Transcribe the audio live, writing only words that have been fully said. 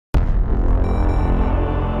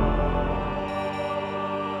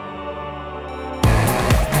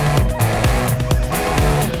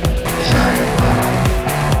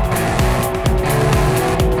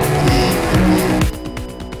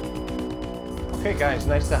Okay guys,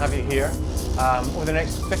 nice to have you here. Over the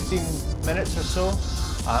next 15 minutes or so,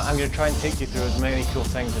 I'm going to try and take you through as many cool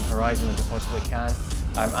things in Horizon as I possibly can.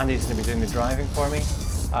 Andy's going to be doing the driving for me.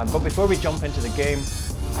 But before we jump into the game,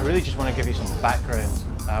 I really just want to give you some background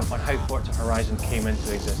on how Forza Horizon came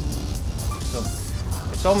into existence. So,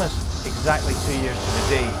 it's almost exactly 2 years to the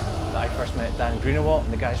day that I first met Dan Greenawalt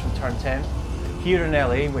and the guys from Turn 10. Here in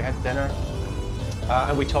LA, we had dinner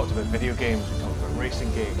and we talked about video games, we talked about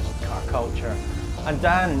racing games, car culture, and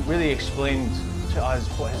Dan really explained to us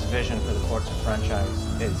what his vision for the Forza franchise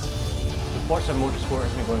is. The Forza Motorsport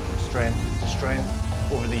has been going from strength to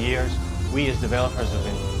strength over the years. We as developers have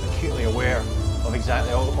been acutely aware of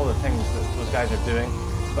exactly all the things that those guys are doing,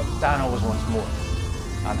 but Dan always wants more.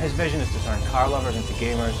 His vision is to turn car lovers into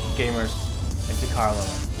gamers, gamers into car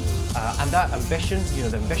lovers. And that ambition,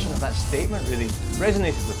 the ambition of that statement really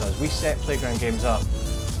resonated with us. We set Playground Games up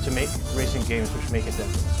to make racing games which make a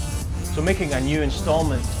difference. So making a new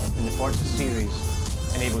installment in the Forza series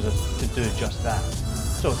enables us to do just that.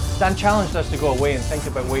 So Dan challenged us to go away and think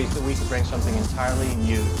about ways that we could bring something entirely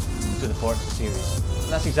new to the Forza series.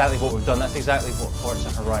 And that's exactly what we've done. That's exactly what Forza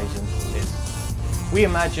Horizon is. We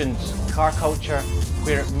imagined car culture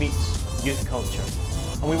where it meets youth culture.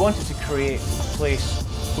 And we wanted to create a place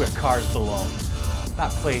where cars belong.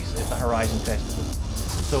 That place is the Horizon Festival.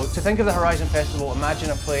 So to think of the Horizon Festival, imagine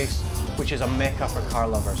a place which is a mecca for car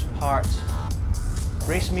lovers. Part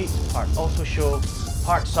race meet, part auto show,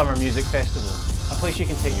 part summer music festival. A place you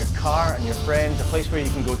can take your car and your friends, a place where you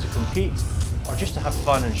can go to compete or just to have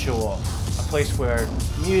fun and show off. A place where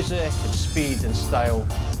music and speed and style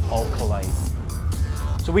all collide.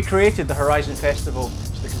 So we created the Horizon Festival,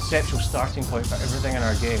 the conceptual starting point for everything in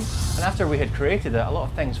our game. And after we had created it, a lot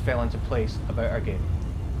of things fell into place about our game.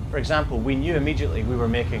 For example, we knew immediately we were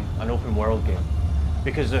making an open world game.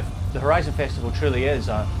 Because if the Horizon Festival truly is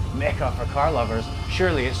a mecca for car lovers,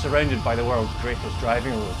 surely it's surrounded by the world's greatest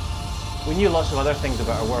driving roads. We knew lots of other things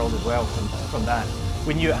about our world as well from that.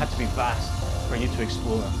 We knew it had to be vast for you to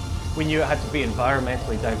explore. We knew it had to be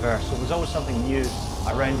environmentally diverse, so there was always something new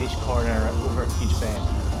around each corner, over each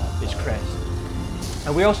bend, each crest.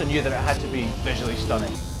 And we also knew that it had to be visually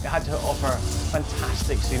stunning. It had to offer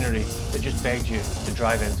fantastic scenery that just begged you to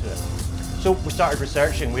drive into it. So we started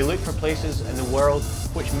researching. We looked for places in the world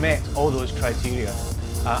which met all those criteria.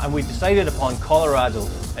 And we decided upon Colorado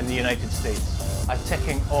in the United States as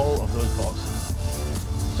ticking all of those boxes.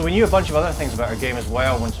 So we knew a bunch of other things about our game as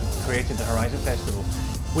well once we created the Horizon Festival.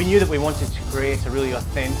 We knew that we wanted to create a really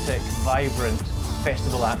authentic, vibrant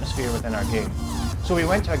festival atmosphere within our game. So we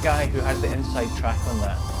went to a guy who has the inside track on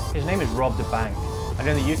that. His name is Rob the Bank, and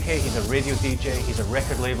in the UK he's a radio DJ, he's a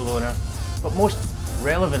record label owner, but most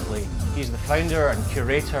relevantly, he's the founder and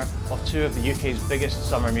curator of two of the UK's biggest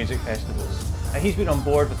summer music festivals. And he's been on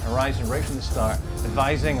board with Horizon right from the start,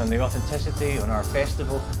 advising on the authenticity on our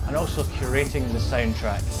festival and also curating the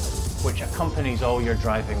soundtrack, which accompanies all your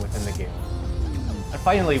driving within the game. And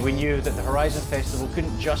finally, we knew that the Horizon Festival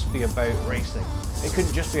couldn't just be about racing. It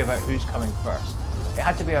couldn't just be about who's coming first. It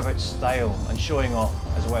had to be about style and showing off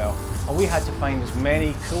as well. And we had to find as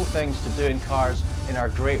many cool things to do in cars in our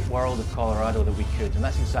great world of Colorado that we could. And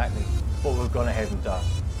that's exactly what we've gone ahead and done.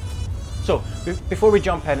 So, before we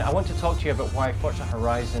jump in, I want to talk to you about why Forza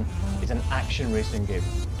Horizon is an action racing game.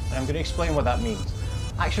 And I'm going to explain what that means.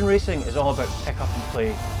 Action racing is all about pick up and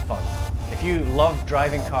play fun. If you love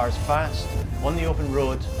driving cars fast, on the open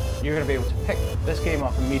road, you're going to be able to pick this game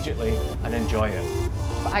up immediately and enjoy it.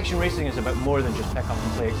 But action racing is about more than just pick up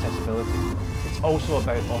and play accessibility. It's also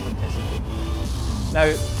about authenticity.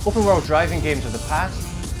 Now, open world driving games of the past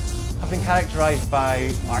have been characterized by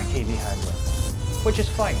arcadey handling, which is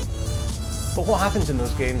fine. But what happens in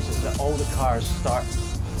those games is that all the cars start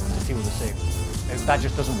to feel the same. That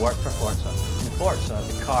just doesn't work for Forza. In Forza,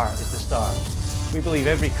 the car is the star. We believe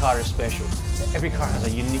every car is special. Every car has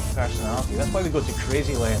a unique personality. That's why we go to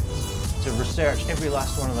crazy lengths to research every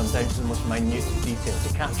last one of them down to the most minute detail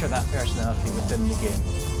to capture that personality within the game.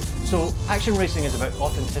 So action racing is about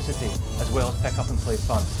authenticity as well as pick up and play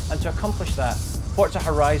fun. And to accomplish that, Forza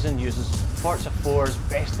Horizon uses Forza 4's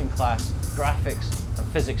best-in-class graphics and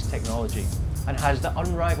physics technology and has the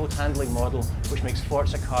unrivaled handling model which makes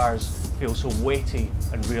Forza cars feel so weighty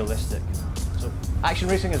and realistic. So action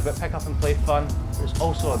racing is about pick up and play fun, but it's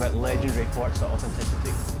also about legendary Forza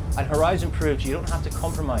authenticity. And Horizon proves you don't have to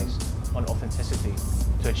compromise on authenticity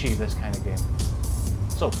to achieve this kind of game.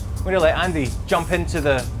 So I'm going to let Andy jump into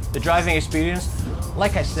the driving experience.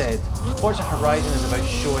 Like I said, Forza Horizon is about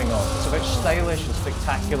showing off. It's about stylish and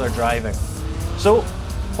spectacular driving. So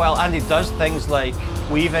while Andy does things like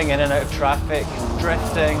weaving in and out of traffic,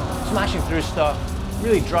 drifting, smashing through stuff,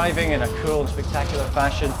 really driving in a cool and spectacular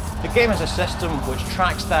fashion, the game has a system which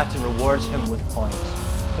tracks that and rewards him with points.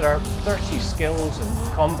 There are 30 skills and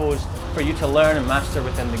combos for you to learn and master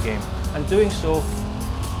within the game, and doing so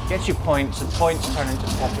gets you points, and points turn into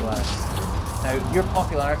popularity. Now, your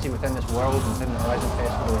popularity within this world, within the Horizon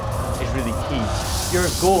Festival, is really key. Your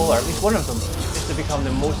goal, or at least one of them, is to become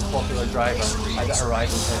the most popular driver at the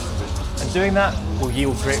Horizon Festival. And doing that will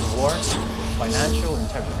yield great rewards, financial in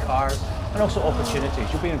terms of cars, and also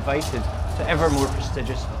opportunities. You'll be invited to ever more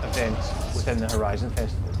prestigious events within the Horizon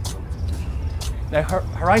Festival. Now,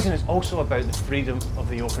 Horizon is also about the freedom of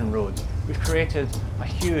the open road. We've created a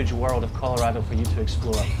huge world of Colorado for you to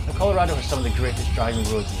explore. And Colorado has some of the greatest driving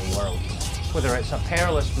roads in the world, whether it's a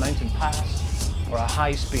perilous mountain pass or a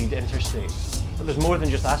high-speed interstate. But there's more than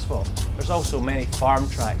just asphalt. There's also many farm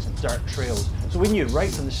tracks and dirt trails. So we knew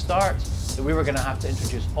right from the start that we were going to have to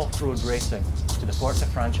introduce off-road racing to the Forza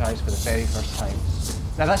franchise for the very first time.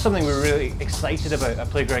 Now, that's something we're really excited about at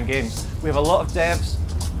Playground Games. We have a lot of devs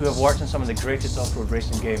who have worked on some of the greatest off-road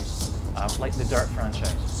racing games, like the Dirt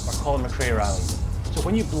franchise or Colin McRae Rally. So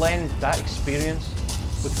when you blend that experience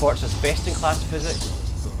with Forza's best-in-class physics,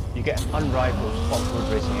 you get an unrivaled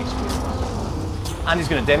off-road racing experience. Andy's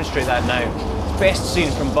going to demonstrate that now. It's best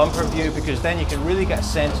seen from bumper view, because then you can really get a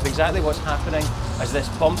sense of exactly what's happening as this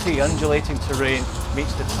bumpy, undulating terrain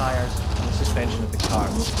meets the tyres and the suspension of the car.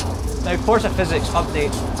 Now, Forza physics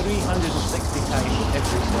updates 360 times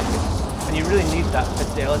every second. And you really need that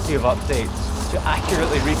fidelity of update to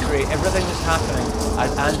accurately recreate everything that's happening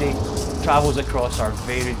as Andy travels across our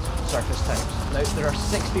varied surface types. Now, there are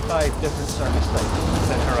 65 different surface types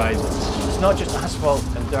within Horizon. It's not just asphalt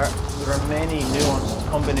and dirt, there are many nuanced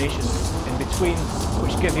combinations in between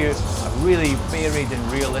which give you a really varied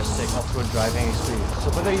and realistic off-road driving experience. So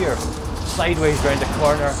whether you're sideways round a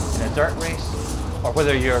corner in a dirt race, or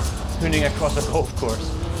whether you're hooning across a golf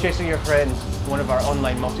course, chasing your friends in one of our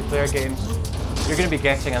online multiplayer games, you're going to be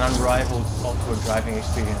getting an unrivaled off-road driving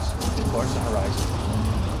experience in Forza Horizon.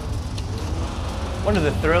 One of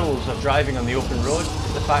the thrills of driving on the open road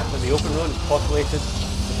is the fact that the open road is populated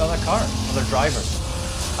with other cars, other drivers.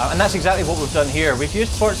 And that's exactly what we've done here. We've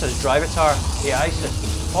used Forza's Drivatar AI system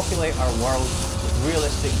to populate our world with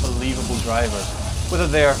realistic, believable drivers. Whether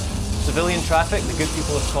they're civilian traffic, the good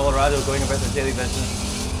people of Colorado going about their daily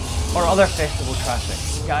business, or other festival traffic.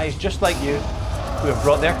 Guys just like you who have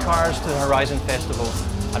brought their cars to the Horizon Festival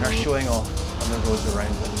and are showing off on the roads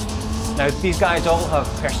around it. Now, these guys all have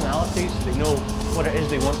personalities. They know what it is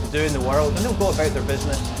they want to do in the world, and they'll go about their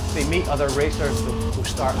business. They meet other racers, they'll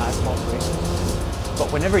start asphalt racing.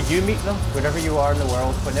 But whenever you meet them, wherever you are in the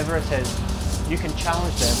world, whenever it is, you can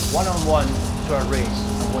challenge them one-on-one to a race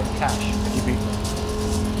and win cash if you beat them.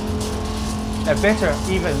 Now, better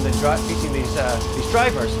even than beating these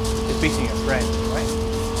drivers is beating your friends, right?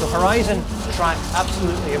 So Horizon tracks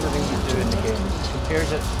absolutely everything you do in the game. It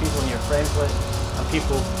compares it to people in your friends list and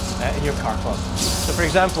people in your car club. So for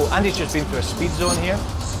example, Andy's just been through a speed zone here,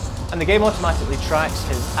 and the game automatically tracks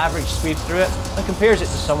his average speed through it and compares it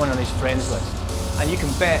to someone on his friends list. And you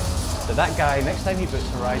can bet that that guy, next time he boots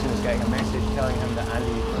Horizon, is getting a message telling him that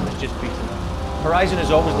Andy has just beaten him. Horizon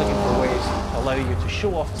is always looking for ways to allow you to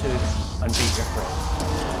show off to and beat your friends.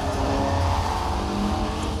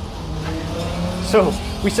 So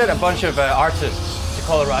we sent a bunch of artists to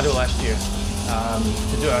Colorado last year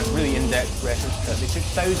to do a really in-depth reference trip. They took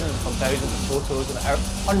thousands upon thousands of photos and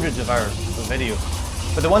hundreds of hours of video.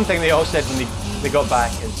 But the one thing they all said when they got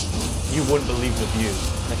back is, you won't believe the views.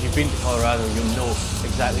 And if you've been to Colorado, you'll know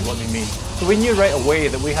exactly what they mean. So we knew right away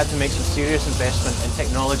that we had to make some serious investment in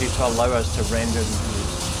technology to allow us to render these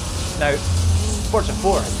views. Now, Forza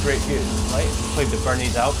 4 has great views, right? We played the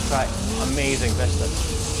Bernese Alps track, amazing vista.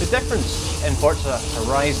 The difference in Forza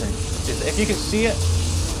Horizon is that if you can see it,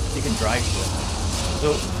 you can drive to it.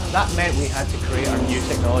 So that meant we had to create our new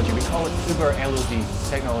technology. We call it Uber LOD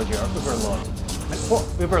technology, or Uber LOD. And what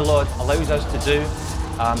Uber LOD allows us to do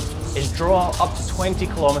is draw up to 20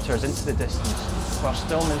 kilometers into the distance while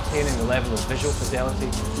still maintaining the level of visual fidelity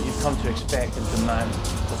that you've come to expect and demand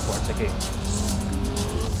of Forza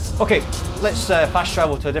games. Okay, let's fast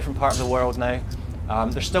travel to a different part of the world now.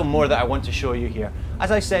 There's still more that I want to show you here. As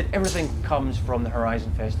I said, everything comes from the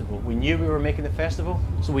Horizon Festival. We knew we were making the festival,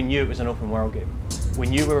 so we knew it was an open world game. We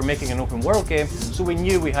knew we were making an open world game, so we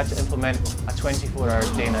knew we had to implement a 24-hour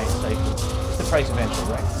day-night cycle. It's the price of entry,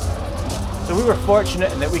 right? So we were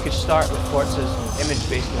fortunate in that we could start with Forza's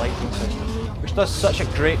image-based lighting system, which does such a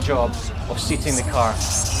great job of seating the car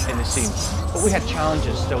in the scene. But we had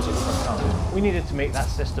challenges still to overcome. We needed to make that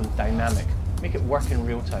system dynamic, make it work in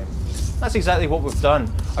real time. That's exactly what we've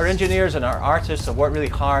done. Our engineers and our artists have worked really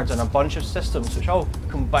hard on a bunch of systems which all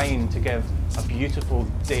combine to give a beautiful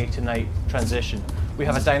day to night transition. We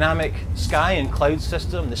have a dynamic sky and cloud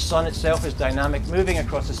system. The sun itself is dynamic, moving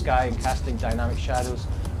across the sky and casting dynamic shadows.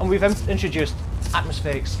 And we've introduced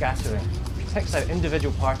atmospheric scattering, which picks out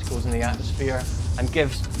individual particles in the atmosphere and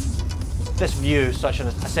gives this view such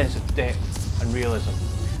a sense of depth and realism.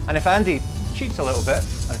 And if Andy cheats a little bit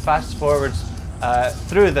and fast forwards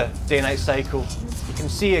through the day-night cycle, you can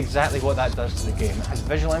see exactly what that does to the game. It has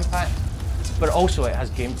visual impact, but also it has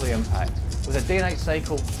gameplay impact. With a day-night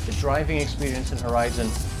cycle, the driving experience in Horizon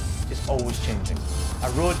is always changing. A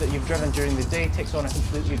road that you've driven during the day takes on a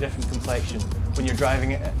completely different complexion when you're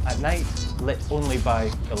driving it at night, lit only by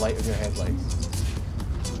the light of your headlights.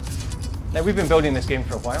 Now, we've been building this game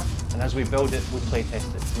for a while, and as we build it, we play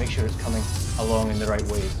test it to make sure it's coming along in the right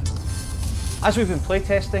ways. As we've been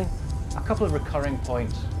playtesting, a couple of recurring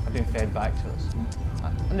points have been fed back to us,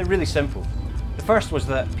 and they're really simple. The first was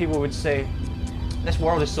that people would say, this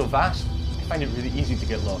world is so vast, I find it really easy to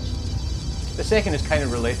get lost. The second is kind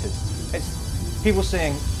of related. It's people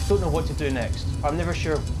saying, I don't know what to do next, or I'm never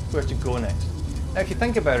sure where to go next. Now, if you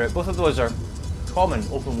think about it, both of those are common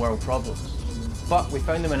open world problems, but we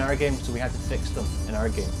found them in our game, so we had to fix them in our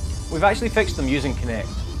game. We've actually fixed them using Kinect.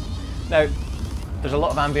 Now, there's a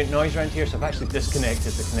lot of ambient noise around here, so I've actually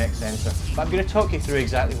disconnected the Kinect sensor. But I'm going to talk you through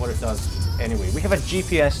exactly what it does anyway. We have a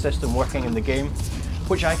GPS system working in the game,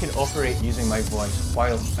 which I can operate using my voice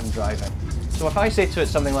while I'm driving. So if I say to it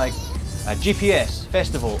something like, GPS,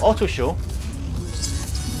 Festival, Auto Show,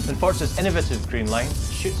 then Forza's innovative green line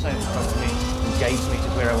shoots out in front of me and guides me to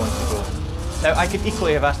where I want to go. Now, I could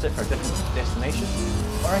equally have asked it for a different destination,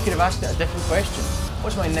 or I could have asked it a different question.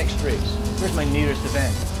 What's my next race? Where's my nearest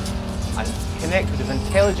event? And Kinect would have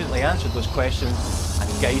intelligently answered those questions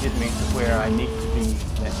and guided me to where I need to be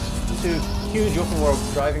next. Two huge open world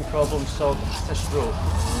driving problems solved at a stroke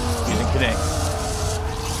using Kinect.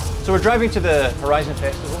 So we're driving to the Horizon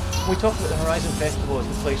Festival. We talk about the Horizon Festival as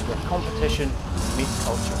the place where competition meets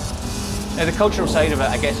culture. Now, the cultural side of it,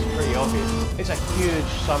 I guess, is pretty obvious. It's a huge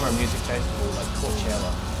summer music festival like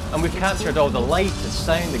Coachella. And we've captured all the light and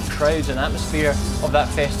sound and crowds and atmosphere of that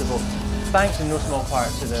festival, thanks in no small part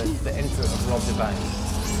to the input of Rob the Band.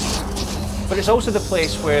 But it's also the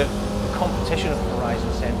place where the competition of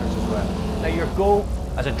Horizon centres as well. Now, your goal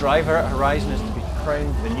as a driver at Horizon is to be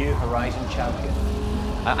crowned the new Horizon champion.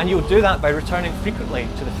 And you'll do that by returning frequently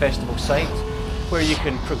to the festival site, where you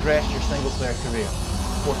can progress your single-player career,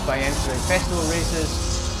 both by entering festival races,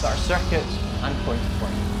 star circuits, and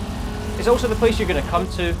point-to-point. It's also the place you're going to come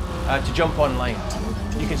to jump online.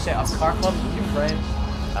 You can set up car clubs with your friends.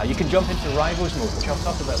 You can jump into Rivals mode, which I'll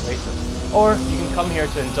talk about later. Or you can come here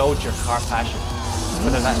to indulge your car passion,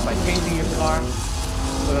 whether that's by painting your car,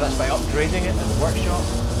 whether that's by upgrading it at the workshop,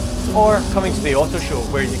 or coming to the auto show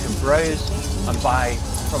where you can browse and buy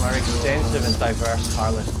from our extensive and diverse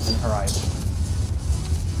car list in Horizon.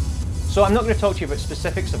 So I'm not going to talk to you about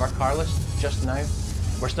specifics of our car list just now.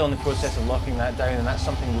 We're still in the process of locking that down, and that's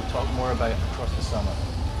something we'll talk more about across the summer.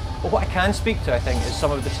 But what I can speak to, I think, is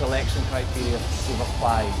some of the selection criteria we've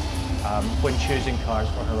applied when choosing cars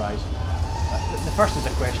for Horizon. The first is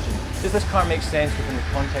a question. Does this car make sense within the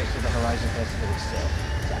context of the Horizon Festival itself?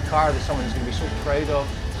 Is it a car that someone is going to be so proud of,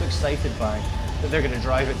 so excited by, that they're going to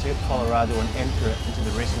drive it to Colorado and enter it into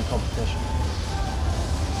the racing competition?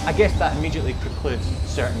 I guess that immediately precludes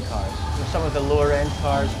certain cars. Some of the lower end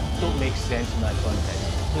cars don't make sense in that context.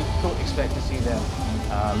 Don't expect to see them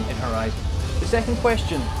in Horizon. The second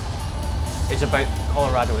question is about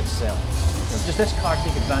Colorado itself. Does this car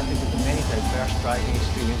take advantage of the many diverse driving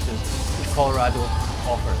experiences which Colorado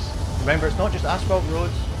offers? Remember, it's not just asphalt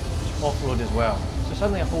roads, it's off-road as well. So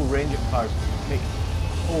suddenly a whole range of cars make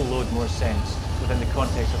a whole load more sense within the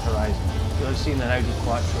context of Horizon. You'll have seen an Audi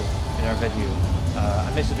Quattro in our video,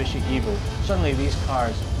 a Mitsubishi Evo. Suddenly these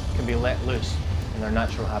cars can be let loose in their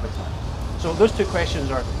natural habitat. So those two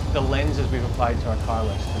questions are the lenses we've applied to our car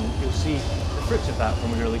list, and you'll see the fruits of that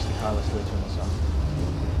when we release the car list later in the summer.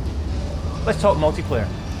 Let's talk multiplayer.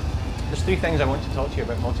 There's three things I want to talk to you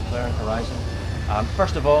about multiplayer in Horizon.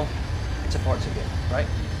 First of all, it's a Forza game, right?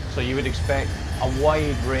 So you would expect a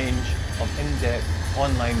wide range of in-depth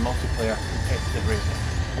online multiplayer competitive racing.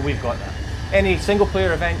 Well, we've got that. Any single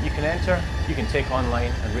player event you can enter, you can take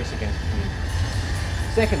online and race against the community.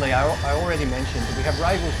 Secondly, I already mentioned that we have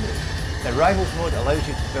Rivals mode. Now, Rivals mode allows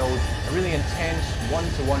you to build a really intense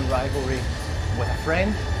one-to-one rivalry with a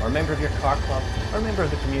friend, or a member of your car club, or a member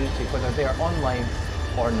of the community, whether they are online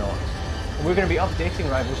or not. And we're going to be updating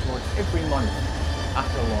Rivals mode every month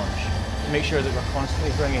after launch. to make sure that we're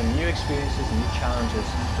constantly bringing new experiences and new challenges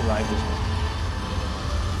to riders.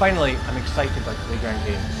 Finally, I'm excited by playground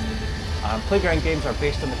games. Playground games are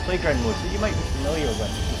based on the playground modes that you might be familiar with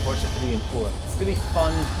in Forza 3 and 4. Really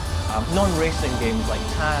fun, non-racing games like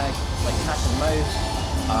tag, like cat and mouse,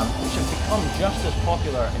 which have become just as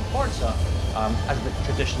popular in Forza as the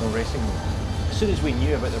traditional racing modes. As soon as we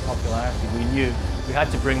knew about their popularity, we knew we had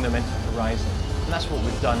to bring them into Horizon. And that's what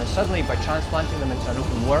we've done. And suddenly, by transplanting them into an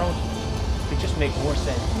open world, they just make more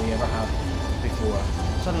sense than they ever have before.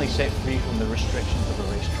 Suddenly set free from the restrictions of a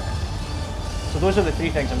racetrack. So those are the three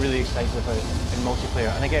things I'm really excited about in multiplayer.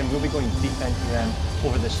 And again, we'll be going deep into them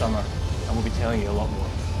over the summer, and we'll be telling you a lot more.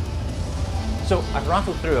 So I've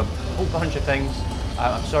rattled through a whole bunch of things.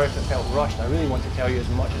 I'm sorry if it felt rushed. I really want to tell you as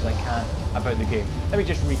much as I can about the game. Let me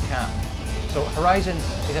just recap. So Horizon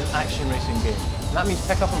is an action racing game. And that means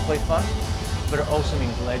pick up and play fun, but it also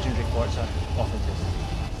means legendary Forza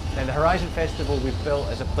authenticity. Now the Horizon Festival we've built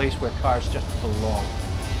as a place where cars just belong.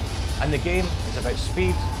 And the game is about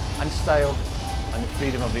speed and style and the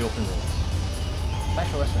freedom of the open road.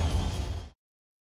 Thanks for listening.